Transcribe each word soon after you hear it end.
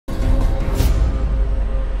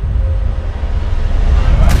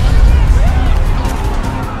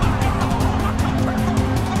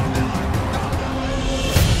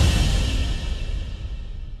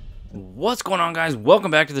What's going on, guys?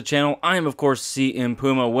 Welcome back to the channel. I am, of course, CM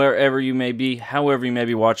Puma, wherever you may be, however you may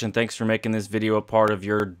be watching. Thanks for making this video a part of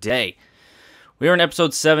your day. We are in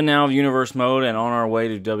episode 7 now of Universe Mode and on our way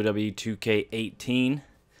to WWE2K17.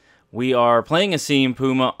 We are playing as CM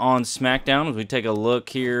Puma on SmackDown as we take a look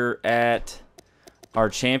here at our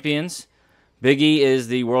champions. Big E is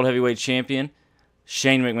the World Heavyweight Champion.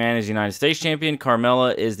 Shane McMahon is the United States Champion.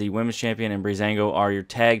 Carmella is the Women's Champion. And Breezango are your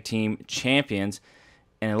Tag Team Champions.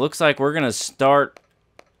 And it looks like we're going to start...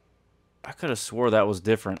 I could have swore that was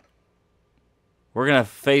different. We're going to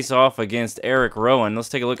face off against Eric Rowan. Let's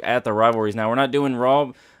take a look at the rivalries. Now, we're not doing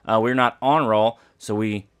Raw. We're not on Raw, so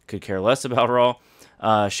we could care less about Raw.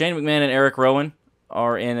 Shane McMahon and Eric Rowan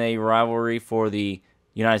are in a rivalry for the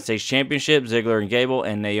United States Championship. Ziggler and Gable,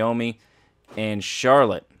 and Naomi and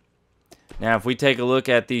Charlotte. Now, if we take a look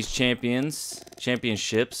at these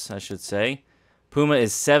championships, I should say, Puma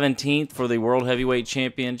is 17th for the World Heavyweight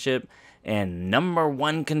Championship and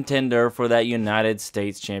 #1 contender for that United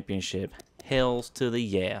States Championship. Hells to the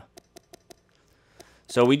yeah.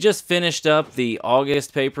 So we just finished up the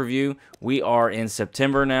August pay-per-view. We are in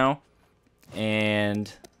September now.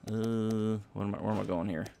 And where am I going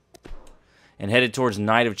here? And headed towards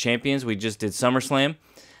Night of Champions. We just did SummerSlam.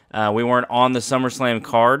 We weren't on the SummerSlam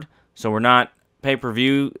card, so we're not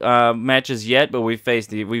pay-per-view matches yet, but we've faced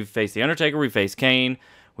the Undertaker, we faced Kane,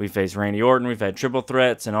 we faced Randy Orton, we've had triple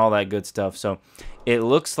threats and all that good stuff. So it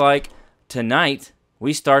looks like tonight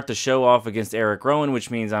we start the show off against Eric Rowan, which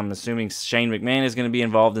means I'm assuming Shane McMahon is going to be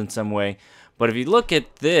involved in some way. But if you look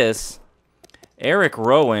at this, Eric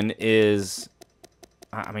Rowan is,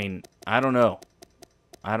 I mean, I don't know.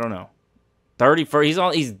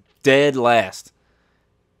 31st, he's dead last.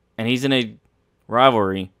 And he's in a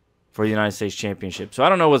rivalry for the United States Championship. So I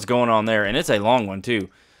don't know what's going on there, and it's a long one too.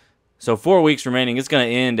 So 4 weeks remaining. It's going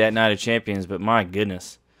to end at Night of Champions, but my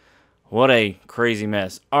goodness, what a crazy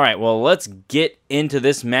mess. All right, well, let's get into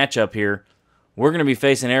this matchup here. We're going to be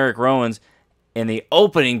facing Eric Rowan's in the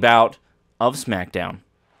opening bout of SmackDown.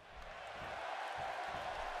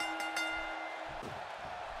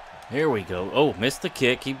 Here we go. Oh, missed the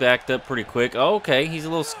kick. He backed up pretty quick. Oh, okay, he's a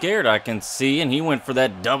little scared, I can see, and he went for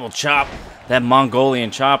that double chop, that Mongolian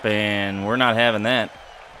chop, and we're not having that.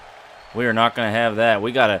 We are not going to have that.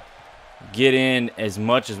 We got to get in as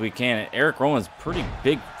much as we can. Eric Rowan's a pretty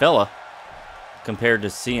big fella compared to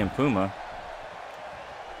CM Puma.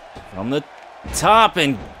 From the top,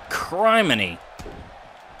 and criminy.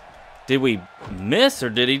 Did we miss, or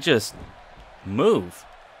did he just move?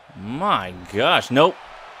 My gosh, nope.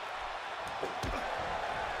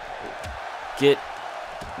 Get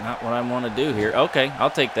not what I want to do here. Okay,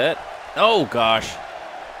 I'll take that. Oh gosh.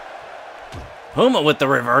 Puma with the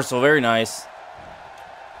reversal, very nice.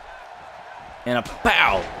 And a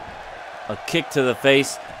pow. A kick to the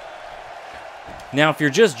face. Now, if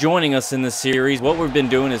you're just joining us in this series, what we've been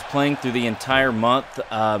doing is playing through the entire month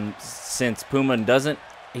since Puma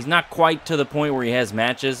he's not quite to the point where he has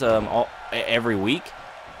matches every week.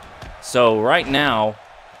 So right now,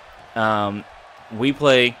 we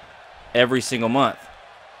play every single month.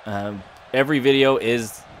 Every video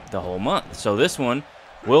is the whole month. So this one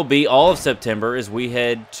will be all of September as we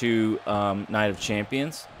head to Night of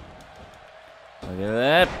Champions. Look at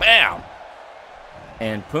that. Bam!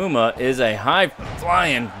 And Puma is a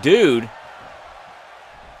high-flying dude.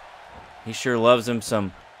 He sure loves him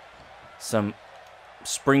some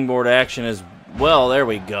springboard action as well. There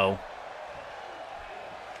we go.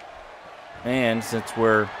 And since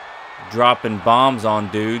we're dropping bombs on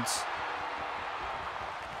dudes.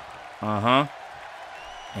 And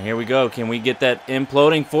here we go. Can we get that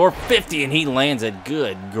imploding 450? And he lands it.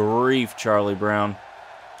 Good grief, Charlie Brown.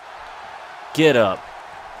 Get up.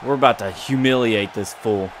 We're about to humiliate this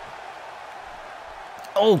fool.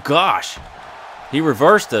 Oh, gosh. He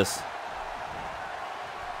reversed us.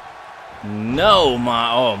 No,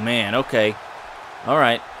 oh, man. Okay. All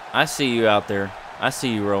right. I see you out there. I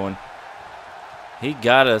see you, Rowan. He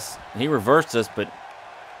got us. He reversed us, but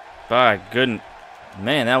by goodness,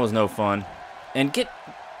 man, that was no fun. And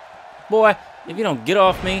boy, if you don't get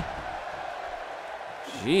off me,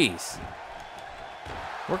 jeez.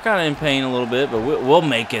 We're kind of in pain a little bit, but we'll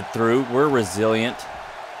make it through. We're resilient.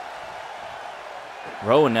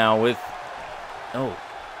 Rowan now with, oh.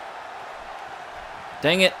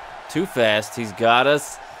 Dang it, too fast. He's got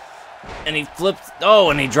us. And he flips,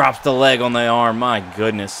 oh, and he drops the leg on the arm. My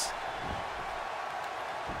goodness.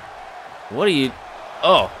 What are you...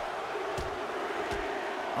 Oh.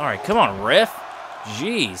 Alright, come on, ref.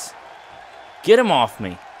 Jeez. Get him off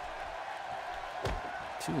me.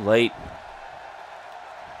 Too late.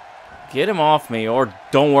 Get him off me, or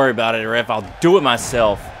don't worry about it, ref. I'll do it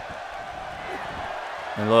myself.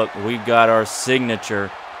 And look, we've got our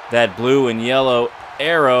signature. That blue and yellow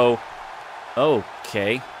arrow.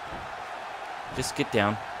 Okay. Just get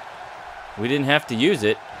down. We didn't have to use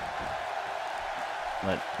it.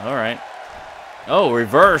 But, alright. Oh,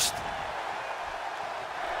 reversed.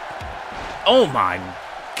 Oh my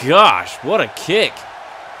gosh, what a kick.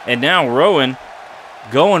 And now Rowan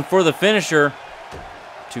going for the finisher.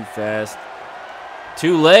 Too fast.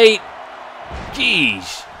 Too late.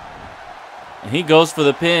 Jeez. And he goes for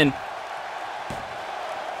the pin.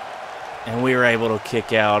 And we were able to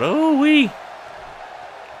kick out. Oh, wee.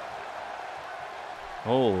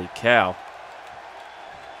 Holy cow.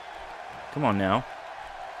 Come on now.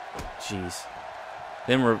 Jeez.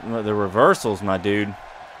 The reversals, my dude.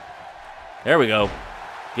 There we go.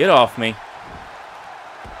 Get off me.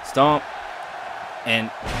 Stomp. And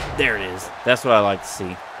there it is. That's what I like to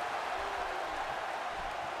see.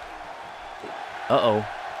 Uh-oh.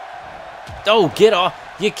 Oh, get off.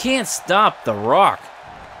 You can't stop the Rock.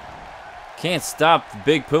 Can't stop the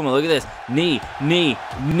Big Puma. Look at this. Knee, knee,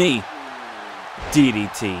 knee.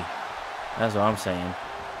 DDT. That's what I'm saying.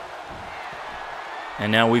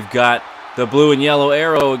 And now we've got the blue and yellow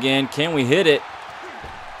arrow again. Can we hit it?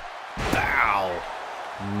 Bow.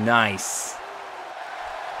 Nice.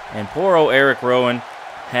 And poor old Eric Rowan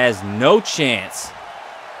has no chance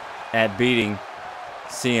at beating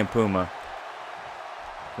CM Puma.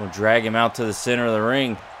 We'll drag him out to the center of the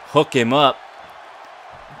ring. Hook him up.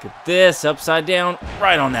 Look at this. Upside down.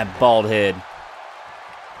 Right on that bald head.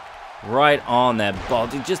 Right on that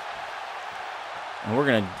bald.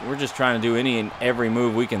 And we're just trying to do any and every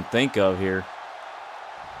move we can think of here.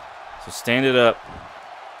 So stand it up.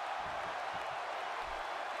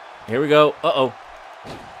 Here we go. Uh-oh.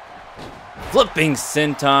 Flipping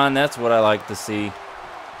senton. That's what I like to see.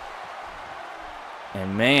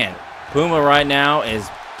 And man, Puma right now is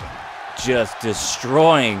just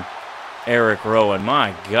destroying Eric Rowan.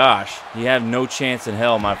 My gosh. You have no chance in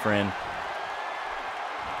hell, my friend.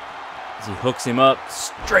 As he hooks him up.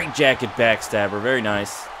 Straight jacket backstabber. Very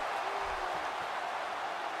nice.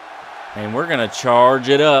 And we're going to charge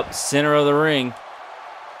it up. Center of the ring.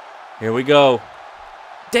 Here we go.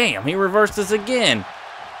 Damn, he reversed us again.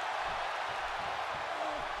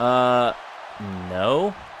 No.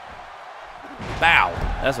 Bow.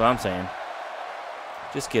 That's what I'm saying.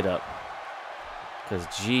 Just get up. Because,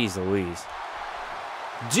 geez Louise.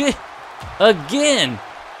 Again.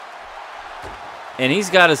 And he's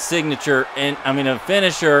got a signature, a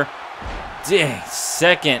finisher. Dang,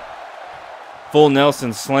 second full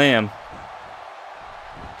Nelson slam.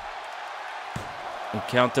 And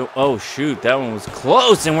count to, oh shoot, that one was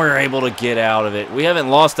close, and we're able to get out of it. We haven't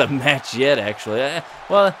lost a match yet, actually.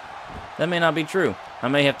 Well, that may not be true. I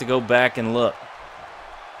may have to go back and look.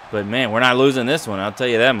 But man, we're not losing this one, I'll tell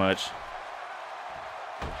you that much.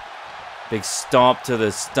 Big stomp to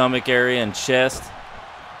the stomach area and chest.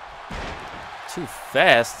 Too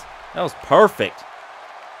fast. That was perfect.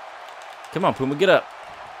 Come on, Puma, get up.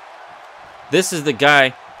 This is the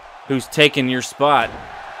guy who's taking your spot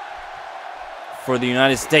for the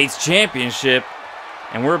United States Championship.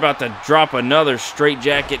 And we're about to drop another straight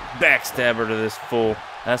jacket backstabber to this fool.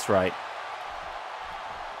 That's right.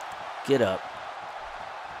 Get up.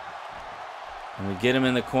 And we get him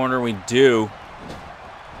in the corner. We do.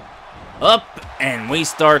 Up, and we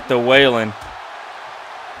start the wailing.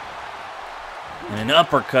 And an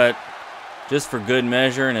uppercut just for good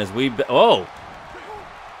measure. And as we... Oh!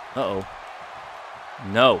 Uh-oh.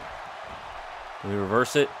 No. Do we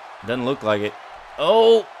reverse it? Doesn't look like it.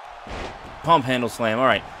 Oh! Pump handle slam. All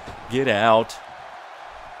right. Get out.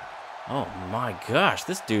 Oh, my gosh.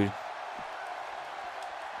 This dude...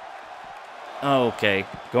 Oh, okay.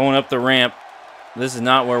 Going up the ramp. This is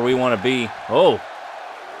not where we want to be. Oh!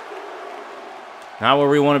 Not where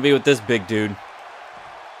we want to be with this big dude.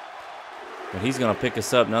 But he's going to pick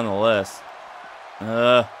us up nonetheless.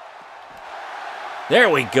 There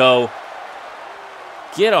we go.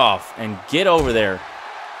 Get off and get over there.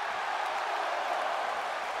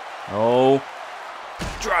 Oh.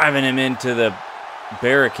 Driving him into the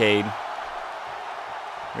barricade.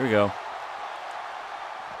 Here we go.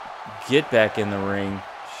 Get back in the ring.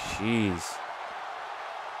 Jeez.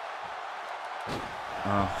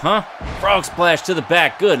 Uh-huh. Frog splash to the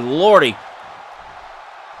back. Good lordy.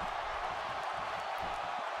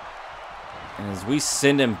 And as we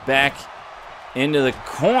send him back into the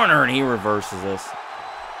corner, and he reverses us.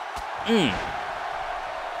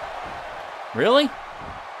 Really?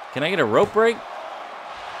 Can I get a rope break?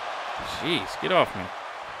 Jeez, get off me.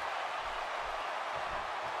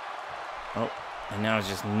 Oh, and now he's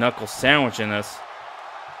just knuckle sandwiching us.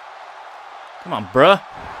 Come on, bruh.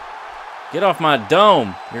 Get off my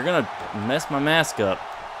dome. You're going to mess my mask up.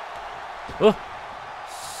 Oh.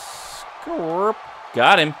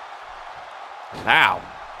 Got him. Pow.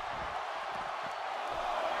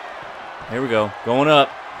 Here we go. Going up.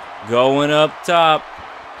 Going up top.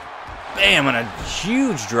 Bam, and a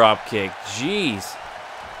huge drop kick. Jeez.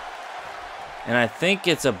 And I think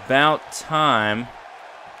it's about time.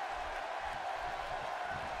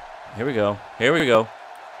 Here we go. Here we go.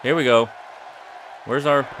 Here we go. Where's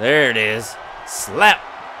our... There it is. Slap.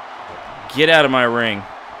 Get out of my ring.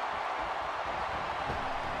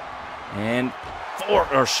 And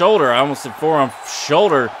shoulder. I almost said forearm.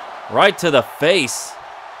 Shoulder right to the face.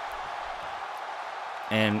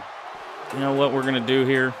 And you know what we're going to do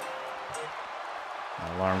here?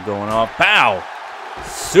 Alarm going off. Pow!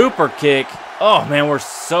 Super kick. Oh, man, we're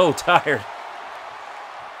so tired.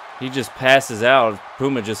 He just passes out.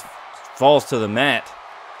 Puma just falls to the mat.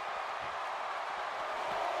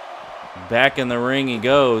 Back in the ring he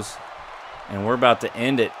goes. And we're about to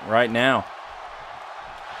end it right now.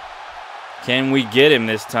 Can we get him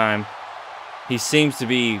this time? He seems to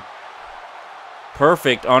be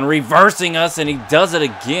perfect on reversing us, and he does it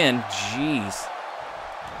again. Jeez.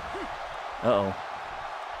 Uh-oh.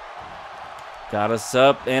 Got us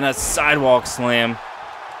up, and a sidewalk slam.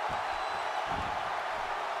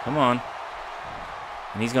 Come on.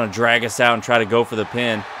 And he's going to drag us out and try to go for the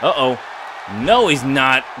pin. Uh-oh. No, he's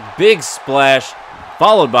not. Big splash,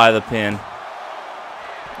 followed by the pin.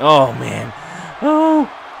 Oh, man. Oh,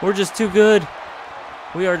 we're just too good.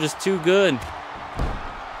 We are just too good.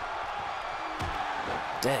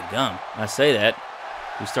 Dadgum. I say that.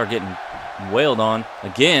 We start getting wailed on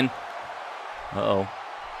again. Uh-oh.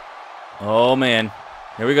 Oh, man.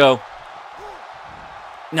 Here we go.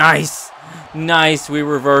 Nice. Nice. We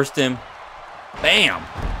reversed him. Bam.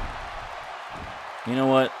 You know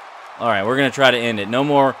what? All right, we're going to try to end it. No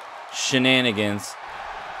more shenanigans.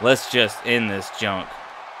 Let's just end this junk.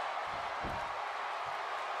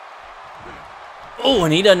 Oh,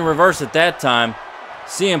 and he doesn't reverse at that time.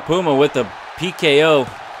 CM Puma with the PKO.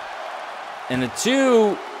 And the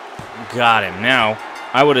two got him. Now,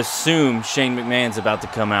 I would assume Shane McMahon's about to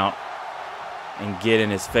come out and get in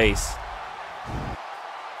his face.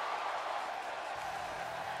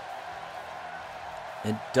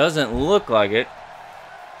 It doesn't look like it.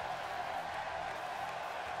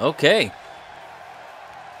 Okay.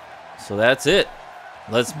 So that's it.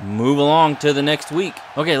 Let's move along to the next week.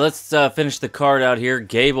 Okay, let's finish the card out here.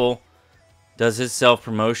 Gable does his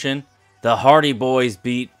self-promotion. The Hardy Boys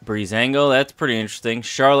beat Breezango. That's pretty interesting.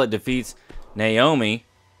 Charlotte defeats Naomi.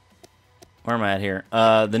 Where am I at here?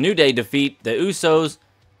 The New Day defeat the Usos.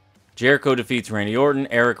 Jericho defeats Randy Orton.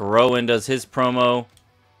 Eric Rowan does his promo.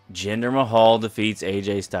 Jinder Mahal defeats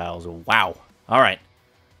AJ Styles. Wow. All right.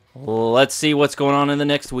 Let's see what's going on in the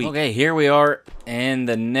next week. Okay, here we are in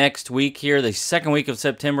the next week here. The second week of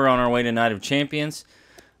September on our way to Night of Champions.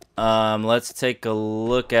 Let's take a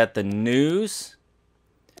look at the news.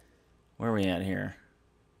 Where are we at here?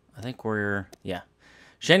 I think we're... Yeah.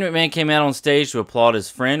 Shane McMahon came out on stage to applaud his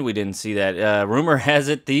friend. We didn't see that. Rumor has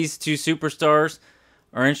it these two superstars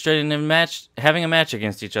are interested in having a match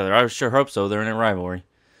against each other. I sure hope so. They're in a rivalry.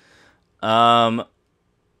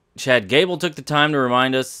 Chad Gable took the time to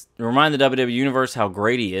remind the WWE Universe how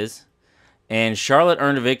great he is. And Charlotte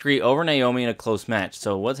earned a victory over Naomi in a close match.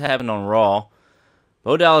 So what's happened on Raw?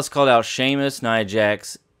 Bo Dallas called out Sheamus. Nia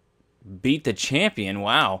Jax beat the champion.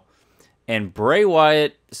 Wow. And Bray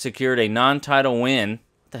Wyatt secured a non-title win.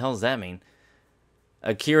 What the hell does that mean?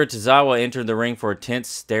 Akira Tozawa entered the ring for a tense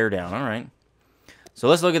stare down. All right. So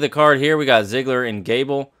let's look at the card here. We got Ziggler and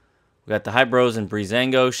Gable. We got the Hype Bros and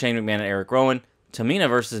Breezango. Shane McMahon and Eric Rowan. Tamina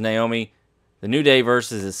versus Naomi. The New Day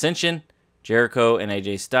versus Ascension. Jericho and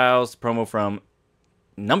AJ Styles. Promo from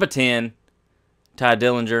number 10. Ty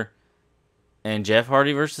Dillinger. And Jeff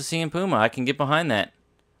Hardy versus CM Puma. I can get behind that.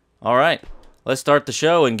 All right. Let's start the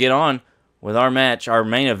show and get on with our match. Our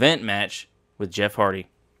main event match with Jeff Hardy.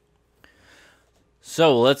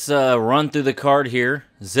 So let's run through the card here.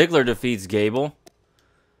 Ziggler defeats Gable.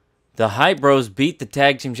 The Hype Bros beat the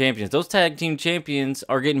Tag Team Champions. Those Tag Team Champions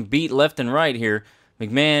are getting beat left and right here.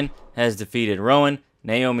 McMahon has defeated Rowan.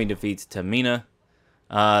 Naomi defeats Tamina.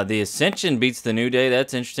 The Ascension beats the New Day.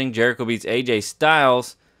 That's interesting. Jericho beats AJ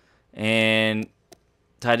Styles. And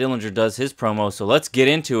Ty Dillinger does his promo. So let's get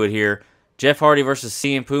into it here. Jeff Hardy versus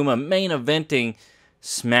CM Puma. Main eventing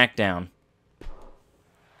SmackDown.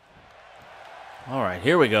 Alright,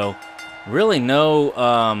 here we go. Really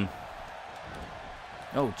no...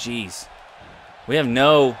 Oh, geez. We have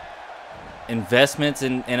no investments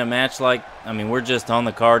in a match like... I mean, we're just on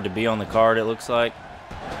the card to be on the card, it looks like.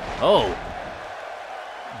 Oh.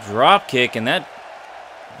 drop kick, and that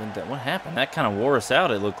what happened? That kind of wore us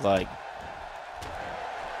out, it looked like.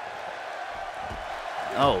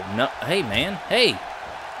 Oh, no. Hey, man. Hey.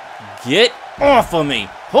 Get off of me.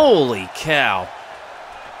 Holy cow.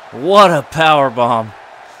 What a power bomb.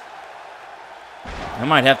 I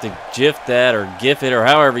might have to gif that or gif it or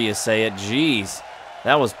however you say it. Jeez.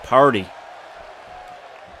 That was party.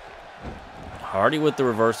 Hardy with the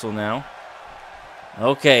reversal now.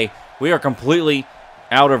 Okay. We are completely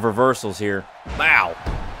out of reversals here. Wow.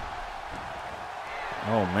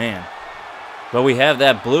 Oh, man. But we have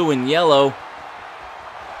that blue and yellow.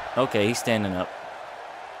 Okay, he's standing up.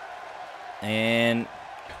 And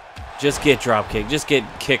just get drop kicked. Just get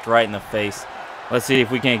kicked right in the face. Let's see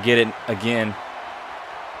if we can't get it again.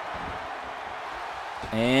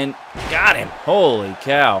 And got him. Holy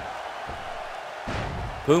cow.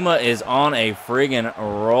 Puma is on a friggin'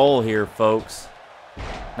 roll here, folks.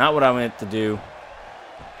 Not what I meant to do.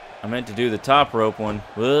 I meant to do the top rope one.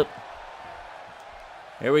 Whoop.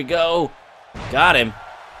 Here we go. Got him.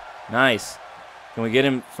 Nice. Can we get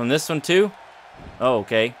him from this one too? Oh,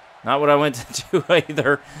 okay. Not what I went to do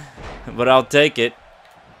either, but I'll take it.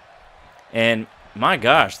 And my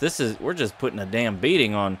gosh, we're just putting a damn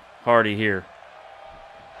beating on Hardy here.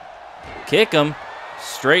 Kick him.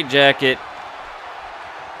 Straight jacket.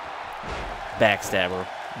 Backstabber.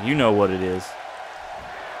 You know what it is.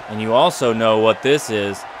 And you also know what this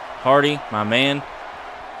is. Hardy, my man.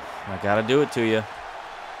 I gotta do it to you.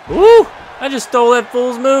 Woo! I just stole that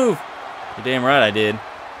fool's move. You're damn right I did.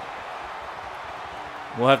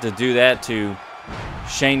 We'll have to do that to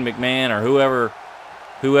Shane McMahon or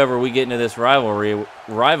whoever we get into this rivalry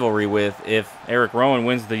with. If Eric Rowan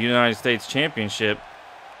wins the United States Championship,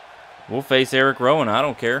 we'll face Eric Rowan. I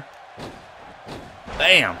don't care.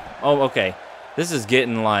 Bam! Oh, okay. This is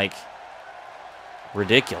getting, like,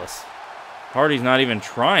 ridiculous. Hardy's not even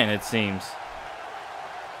trying, it seems.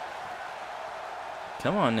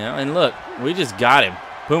 Come on now. And look, we just got him.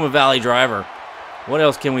 Puma Valley Driver. What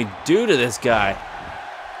else can we do to this guy?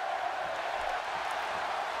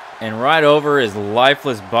 And right over his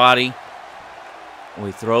lifeless body,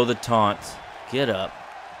 we throw the taunts. Get up.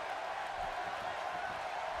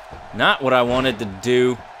 Not what I wanted to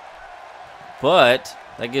do, but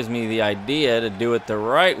that gives me the idea to do it the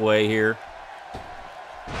right way here.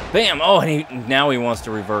 Bam! Oh, and now he wants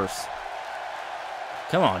to reverse.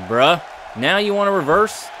 Come on, bruh. Now you want to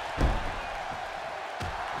reverse?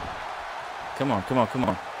 Come on, come on, come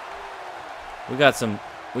on. We got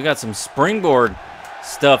some springboard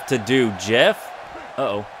stuff to do, Jeff.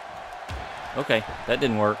 Uh-oh. Okay, that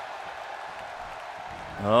didn't work.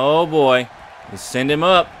 Oh, boy. We send him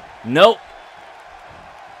up. Nope.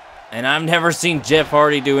 And I've never seen Jeff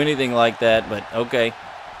Hardy do anything like that, but okay.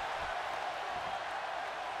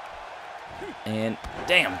 And,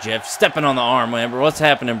 damn, Jeff, stepping on the arm, man. What's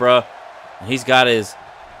happening, bro? He's got his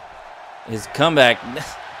comeback.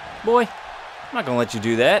 Boy, I'm not going to let you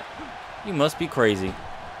do that. You must be crazy.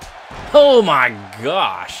 Oh, my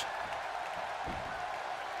gosh.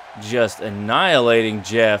 Just annihilating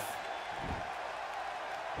Jeff.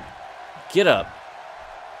 Get up.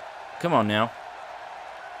 Come on now.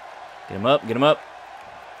 Get him up, get him up.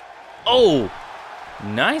 Oh!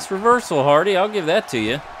 Nice reversal, Hardy. I'll give that to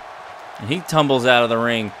you. And he tumbles out of the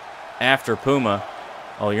ring after Puma.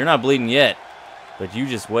 Oh, you're not bleeding yet, but you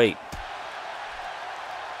just wait.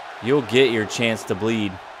 You'll get your chance to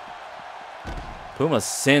bleed. Puma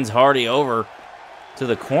sends Hardy over to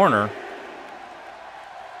the corner.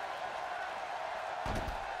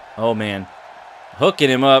 Oh, man. Hooking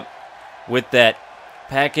him up with that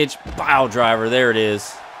package pile driver. There it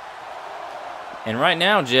is. And right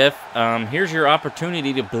now, Jeff, here's your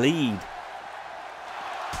opportunity to bleed.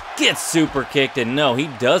 Gets super kicked, and no, he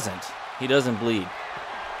doesn't. He doesn't bleed.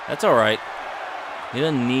 That's all right. He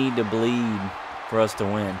doesn't need to bleed for us to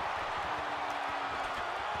win.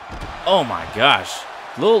 Oh my gosh.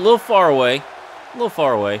 A little far away. A little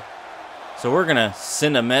far away. So we're going to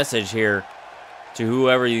send a message here to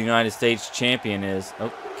whoever the United States champion is.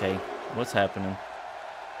 Okay, what's happening?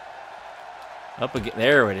 Up again.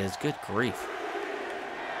 There it is. Good grief.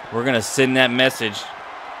 We're going to send that message.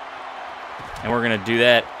 And we're going to do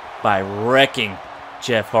that by wrecking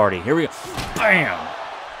Jeff Hardy. Here we go. Bam!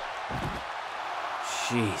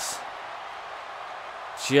 Jeez.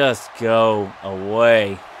 Just go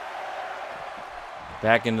away.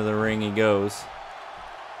 Back into the ring he goes.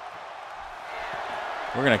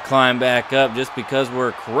 We're going to climb back up just because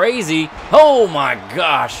we're crazy. Oh my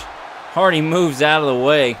gosh. Hardy moves out of the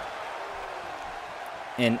way.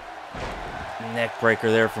 And neck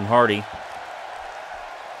breaker there from Hardy.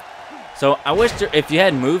 So I wish if you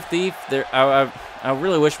had Move Thief, there, I I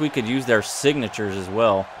really wish we could use their signatures as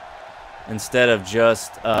well, instead of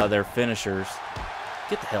just their finishers.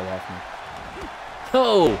 Get the hell off me.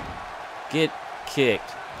 Oh! Get kicked.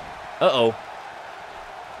 Uh-oh.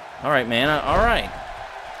 Alright, man. Alright.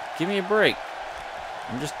 Give me a break.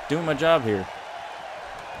 I'm just doing my job here.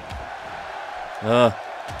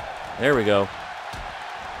 There we go.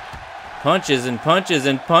 Punches and punches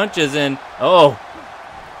and punches and... Oh!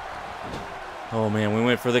 Oh, man. We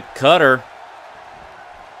went for the cutter.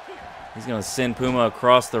 He's going to send Puma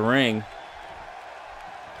across the ring.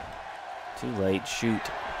 Too late. Shoot.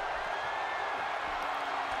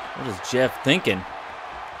 What is Jeff thinking?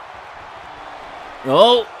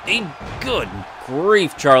 Oh, good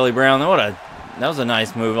grief, Charlie Brown. That was a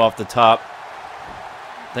nice move off the top.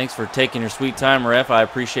 Thanks for taking your sweet time, ref. I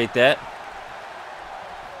appreciate that.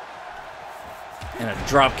 And a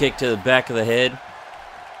drop kick to the back of the head.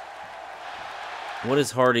 What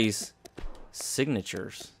is Hardy's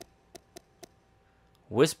signatures?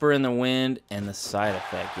 Whisper in the wind and the side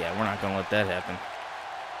effect. Yeah, we're not going to let that happen.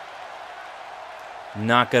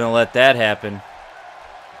 Not going to let that happen.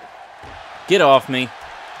 Get off me.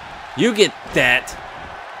 You get that.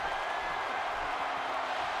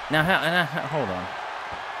 Now, hold on.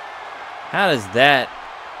 How does that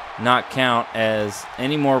not count as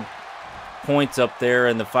any more points up there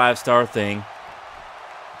in the 5-star thing?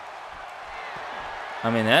 I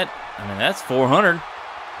mean that's 400.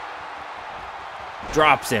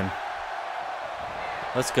 Drops him.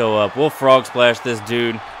 Let's go up. We'll frog splash this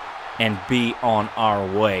dude and be on our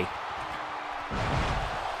way.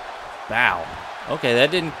 Bow. Okay,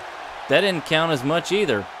 that didn't count as much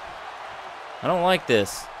either. I don't like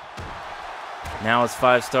this. Now it's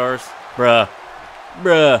 5 stars. Bruh.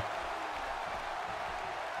 Bruh.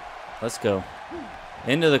 Let's go.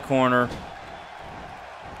 Into the corner.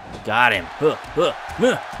 Got him.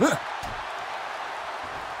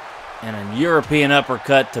 And a European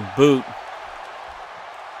uppercut to boot.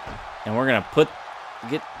 And we're going to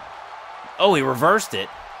get... Oh, he reversed it.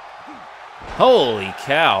 Holy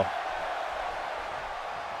cow.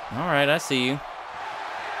 All right, I see you.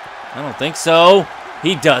 I don't think so.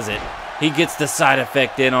 He does it. He gets the side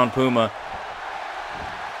effect in on Puma.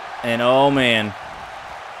 And oh, man.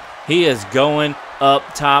 He is going up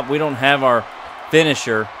top. We don't have our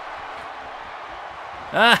finisher.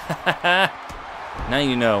 Now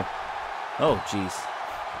you know. Oh, jeez.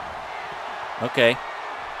 Okay.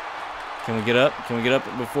 Can we get up? Can we get up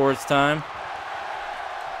before it's time?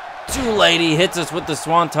 Too late. He hits us with the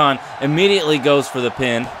swanton. Immediately goes for the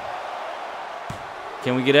pin.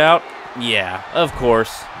 Can we get out? Yeah, of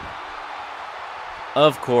course.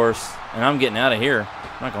 Of course. And I'm getting out of here.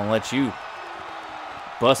 I'm not going to let you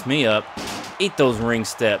bust me up. Eat those ring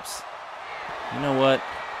steps. You know what?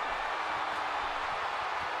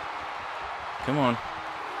 Come on.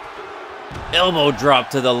 Elbow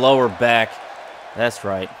drop to the lower back. That's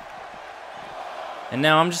right. And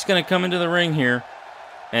now I'm just going to come into the ring here.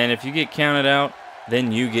 And if you get counted out,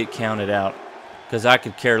 then you get counted out. Because I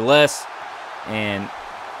could care less. And,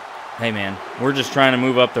 hey man, we're just trying to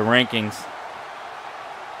move up the rankings.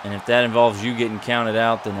 And if that involves you getting counted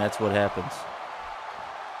out, then that's what happens.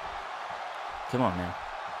 Come on now.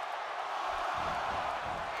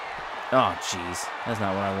 Oh, jeez. That's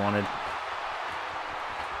not what I wanted.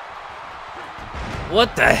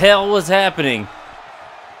 What the hell was happening?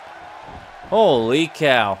 Holy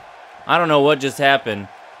cow. I don't know what just happened,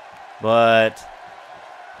 but...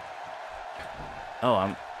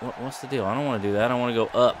 Oh, what's the deal? I don't want to do that. I want to go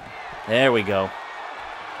up. There we go.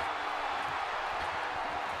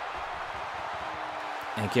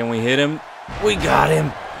 And can we hit him? We got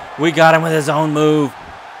him. We got him with his own move.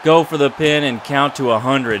 Go for the pin and count to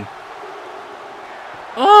 100.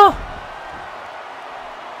 Oh!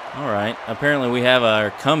 Alright. Apparently we have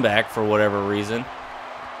our comeback for whatever reason.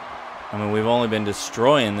 I mean, we've only been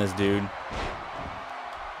destroying this dude.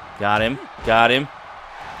 Got him. Got him.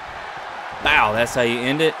 Bow. That's how you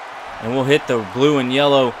end it. And we'll hit the blue and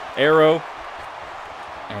yellow arrow.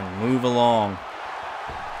 And move along.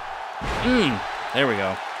 There we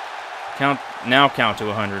go. Now count to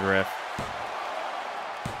 100, ref.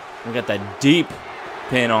 We got that deep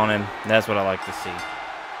pin on him. That's what I like to see.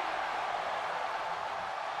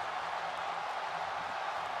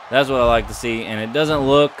 That's what I like to see. And it doesn't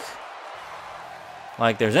look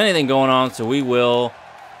like there's anything going on, so we will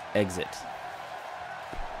exit.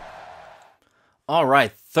 All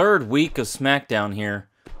right, third week of SmackDown here.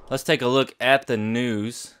 Let's take a look at the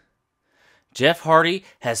news. Jeff Hardy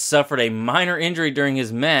has suffered a minor injury during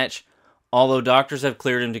his match, although doctors have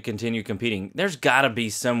cleared him to continue competing. There's got to be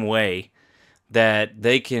some way that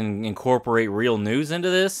they can incorporate real news into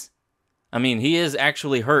this. I mean, he is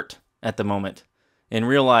actually hurt at the moment in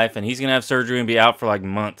real life, and he's going to have surgery and be out for like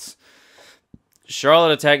months.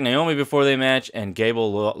 Charlotte attacked Naomi before they match, and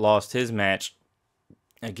Gable lost his match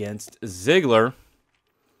against Ziggler.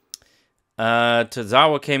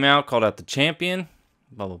 Tozawa came out, called out the champion.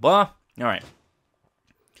 Blah, blah, blah. All right.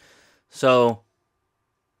 So,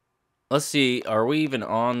 let's see. Are we even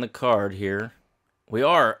on the card here? We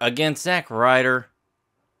are, against Zack Ryder.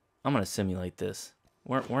 I'm going to simulate this.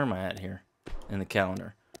 Where am I at here in the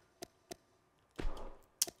calendar?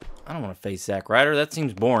 I don't want to face Zack Ryder. That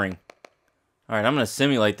seems boring. All right, I'm going to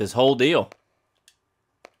simulate this whole deal.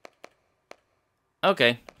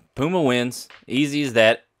 Okay, Puma wins. Easy as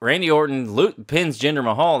that. Randy Orton pins Jinder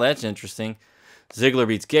Mahal. That's interesting. Ziggler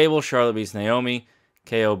beats Gable. Charlotte beats Naomi.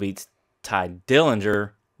 KO beats Ty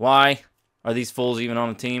Dillinger. Why are these fools even on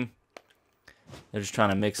the team? They're just trying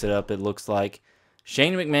to mix it up, it looks like.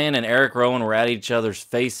 Shane McMahon and Eric Rowan were at each other's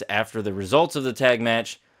face after the results of the tag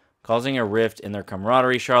match, causing a rift in their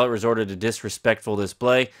camaraderie. Charlotte resorted to disrespectful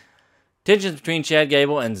display. Tensions between Chad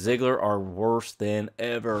Gable and Ziggler are worse than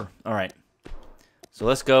ever. All right, so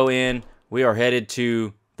let's go in. We are headed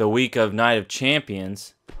to the week of Night of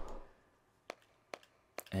Champions.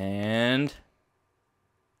 And,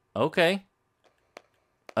 okay.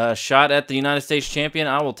 A shot at the United States Champion.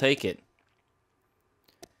 I will take it.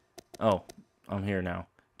 Oh, I'm here now.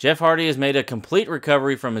 Jeff Hardy has made a complete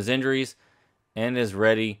recovery from his injuries and is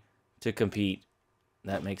ready to compete.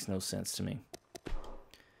 That makes no sense to me.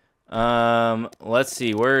 Let's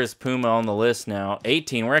see. Where is Puma on the list now?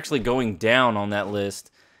 18. We're actually going down on that list.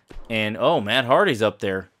 And, oh, Matt Hardy's up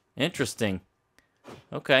there. Interesting.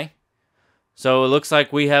 Okay. So it looks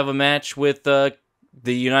like we have a match with the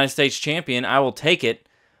United States Champion. I will take it.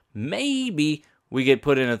 Maybe we get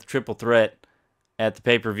put in a triple threat at the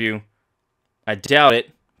pay-per-view. I doubt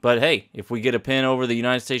it. But, hey, if we get a pin over the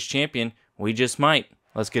United States Champion, we just might.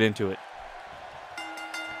 Let's get into it.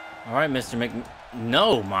 All right, Mr.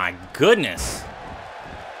 No, my goodness.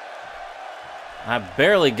 I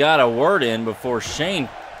barely got a word in before Shane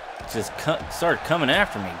just started coming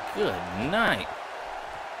after me. Good night.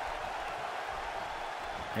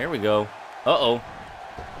 Here we go. Uh-oh.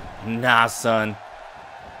 Nah, son.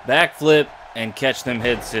 Backflip and catch them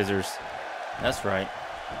head scissors. That's right.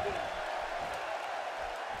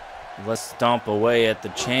 Let's stomp away at the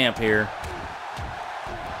champ here.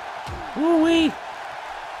 Woo-wee.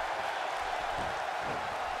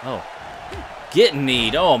 Oh. Get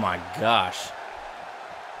kneed. Oh, my gosh.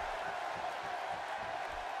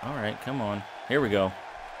 All right, come on. Here we go.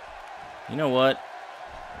 You know what?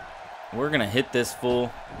 We're going to hit this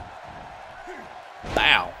fool.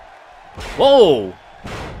 Bow. Whoa.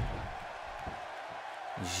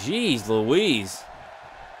 Jeez Louise.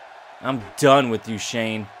 I'm done with you,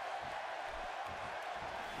 Shane.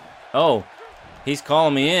 Oh, he's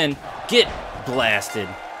calling me in. Get blasted.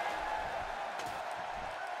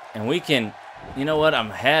 And we can, you know what? I'm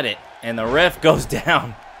had it. And the ref goes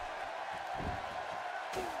down.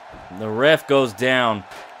 The ref goes down.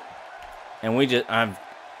 And we just,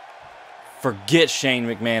 forget Shane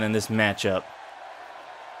McMahon in this matchup.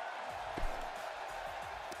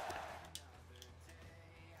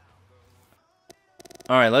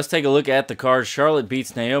 All right, let's take a look at the card. Charlotte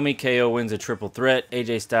beats Naomi. KO wins a triple threat.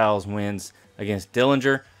 AJ Styles wins against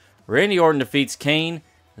Dillinger. Randy Orton defeats Kane.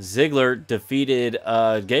 Ziggler defeated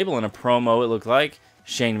Gable in a promo, it looked like.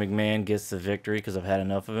 Shane McMahon gets the victory because I've had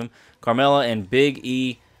enough of him. Carmella and Big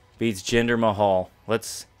E beats Jinder Mahal.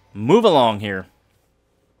 Let's move along here.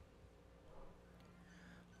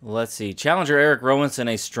 Let's see. Challenger Eric Rowan sent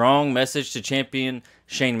a strong message to champion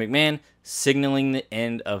Shane McMahon, signaling the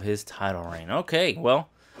end of his title reign. Okay, well,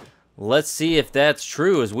 let's see if that's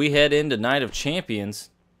true as we head into Night of Champions.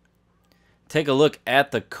 Take a look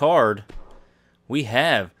at the card. We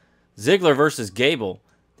have Ziggler versus Gable.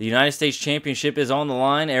 The United States Championship is on the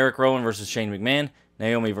line. Eric Rowan versus Shane McMahon.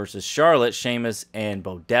 Naomi versus Charlotte, Sheamus, and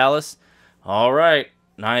Bo Dallas. All right.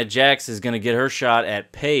 Nia Jax is going to get her shot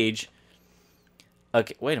at Paige.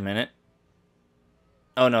 Okay, wait a minute.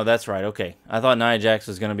 Oh, no, that's right. Okay. I thought Nia Jax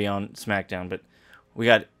was going to be on SmackDown, but we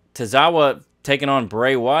got Tozawa taking on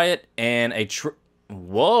Bray Wyatt and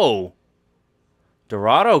whoa.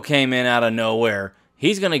 Dorado came in out of nowhere.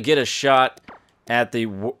 He's going to get a shot at the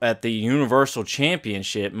Universal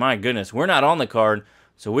Championship. My goodness, we're not on the card,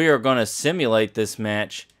 so we are going to simulate this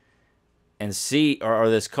match and see, or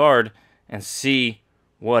this card, and see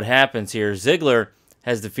what happens here. Ziggler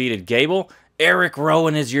has defeated Gable. Eric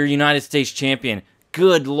Rowan is your United States Champion.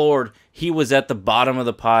 Good Lord, he was at the bottom of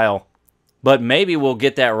the pile. But maybe we'll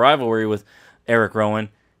get that rivalry with Eric Rowan,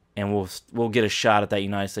 and we'll get a shot at that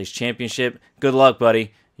United States Championship. Good luck,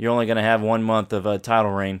 buddy. you're only going to have 1 month of a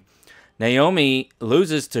title reign. Naomi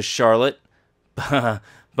loses to Charlotte.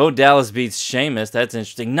 Bo Dallas beats Sheamus. That's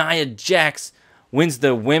interesting. Nia Jax wins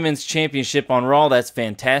the Women's Championship on Raw. That's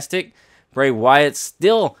fantastic. Bray Wyatt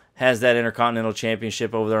still has that Intercontinental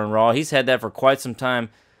Championship over there on Raw. He's had that for quite some time.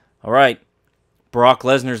 All right. Brock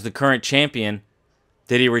Lesnar's the current champion.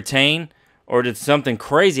 Did he retain, or did something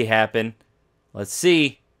crazy happen? Let's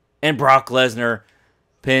see. And Brock Lesnar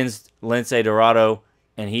pins Lince Dorado,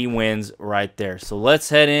 and he wins right there. So let's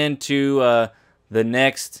head into the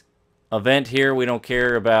next event here. We don't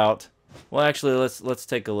care about... Well, actually, let's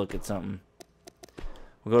take a look at something.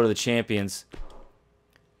 We'll go to the champions.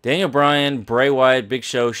 Daniel Bryan, Bray Wyatt, Big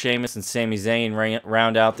Show, Sheamus, and Sami Zayn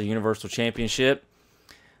round out the Universal Championship.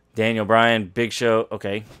 Daniel Bryan, Big Show,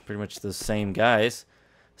 okay, pretty much the same guys.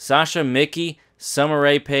 Sasha, Mickey, Summer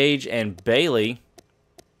Rae, Paige, and Bayley.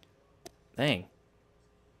 Dang.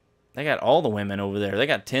 They got all the women over there. They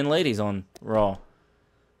got 10 ladies on Raw.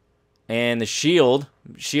 And the Shield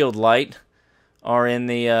Light, are in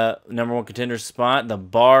the #1 contender spot. The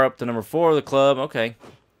Bar up to number 4 of the club. Okay.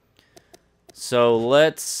 So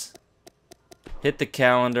let's hit the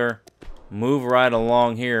calendar. Move right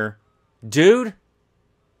along here. Dude.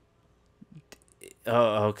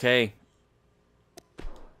 Okay.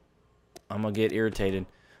 I'm going to get irritated.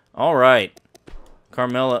 All right.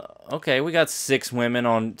 Carmella. Okay, we got 6 women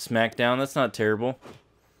on SmackDown. That's not terrible.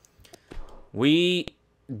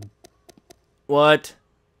 What?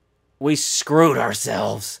 We screwed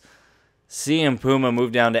ourselves. CM Puma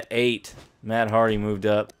moved down to 8. Matt Hardy moved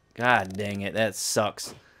up. God dang it. That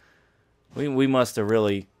sucks. We must have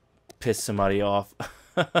really pissed somebody off.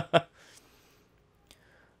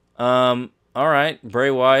 Alright.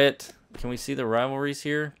 Bray Wyatt. Can we see the rivalries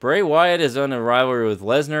here? Bray Wyatt is on a rivalry with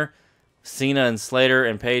Lesnar. Cena and Slater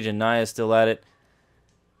and Paige and Nia still at it.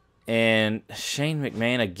 And Shane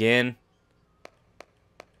McMahon again.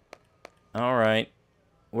 Alright.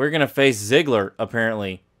 We're going to face Ziggler,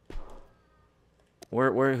 apparently.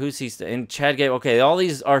 Who's he? And Chad Gable. Okay, all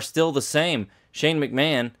these are still the same. Shane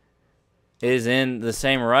McMahon is in the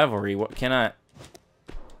same rivalry. What can I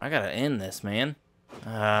gotta end this, man.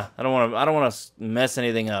 I don't want to mess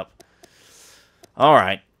anything up. All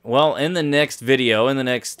right. Well, in the next video, in the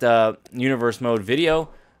next Universe Mode video,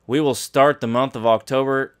 we will start the month of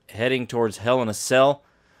October, heading towards Hell in a Cell.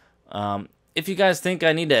 If you guys think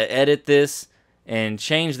I need to edit this and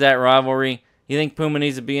change that rivalry, you think Puma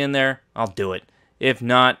needs to be in there, I'll do it. If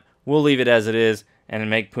not, we'll leave it as it is and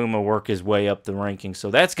make Puma work his way up the rankings. So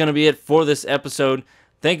that's going to be it for this episode.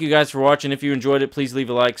 Thank you guys for watching. If you enjoyed it, please leave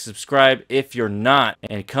a like, subscribe if you're not.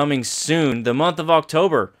 And coming soon, the month of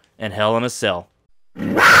October and Hell in a Cell.